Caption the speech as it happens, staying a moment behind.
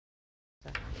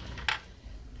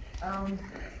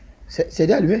C'est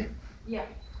d'allumer. Yeah.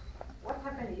 What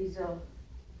happened is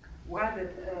while the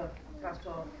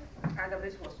Pastor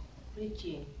Akobe was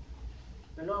preaching,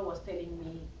 the Lord was telling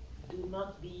me, do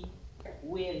not be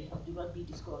weary, do not be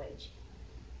discouraged.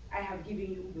 I have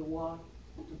given you the word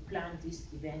to plan this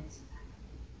event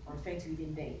on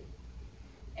Thanksgiving Day,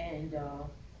 and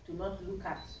to not look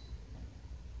at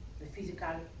the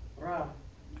physical realm,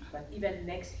 but even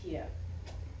next year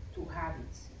to have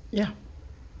it. Yeah.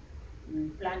 We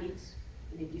plan it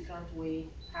in a different way,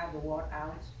 have the word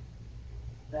out,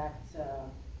 that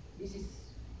this is,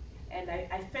 and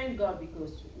I thank God,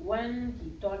 because when He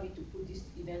told me to put this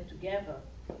event together,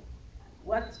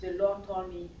 what the Lord told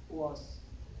me was,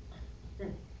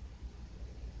 it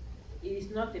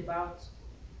is not about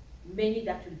many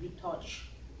that will be touched,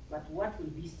 but what will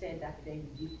be said that day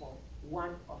will be for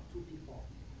 1 or 2 people.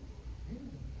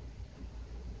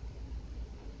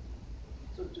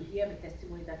 So to hear the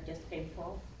testimony that just came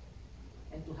forth,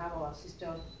 and to have our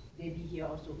sister Debbie here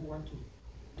also who want to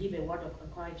give a word of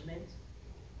encouragement,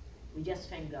 we just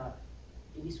thank God.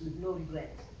 It is with no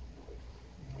regret,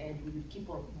 and we will keep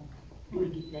on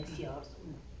doing it next year also.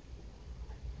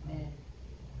 Amen.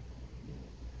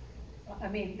 I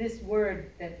mean, this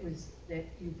word that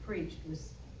you preached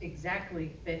was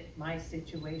exactly fit my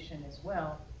situation as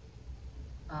well,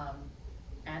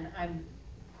 and I'm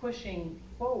pushing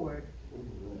forward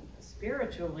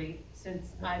spiritually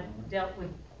since I've dealt with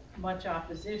much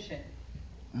opposition.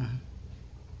 Mm-hmm.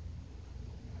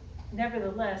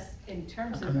 Nevertheless, in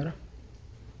terms of,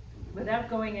 without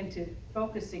going into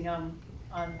focusing on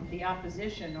the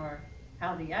opposition or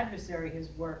how the adversary has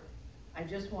worked, I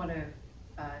just want to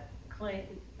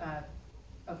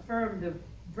affirm the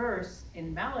verse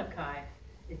in Malachi.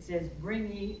 It says,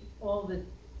 bring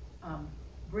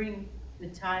the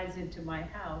tithes into my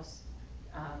house,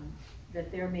 that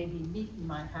there may be meat in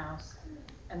my house,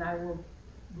 and I will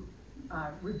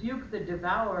rebuke the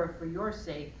devourer for your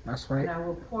sake. That's right. And I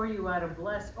will pour you out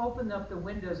open up the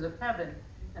windows of heaven,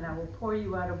 and I will pour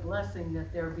you out a blessing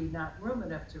that there be not room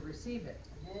enough to receive it.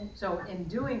 So in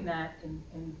doing that,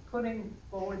 in putting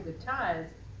forward the tithes,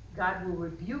 God will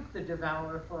rebuke the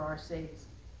devourer for our sakes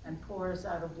and pour us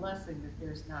out a blessing that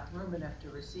there's not room enough to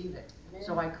receive it. Amen.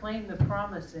 So I claim the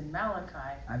promise in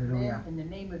Malachi. Hallelujah. In the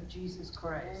name of Jesus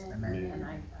Christ. Amen. And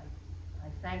I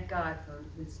thank God for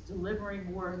this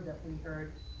delivering word that we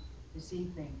heard this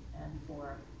evening, and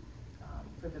for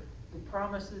the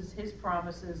promises, His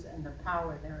promises, and the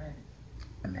power therein.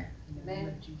 Amen. In the name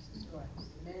of Jesus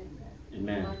Christ.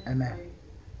 Amen. Amen.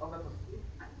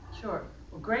 Sure.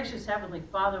 Well, gracious Heavenly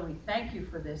Father, we thank you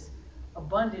for this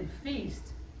abundant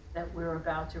feast that we're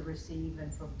about to receive,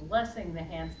 and for blessing the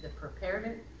hands that prepared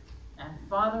it. And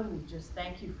Father, we just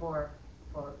thank you for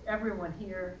everyone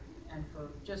here, and for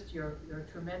just your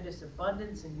tremendous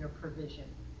abundance and your provision.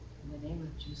 In the name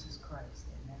of Jesus Christ.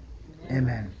 Amen.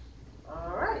 Amen. All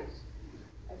right.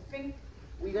 I think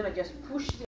we're going to just push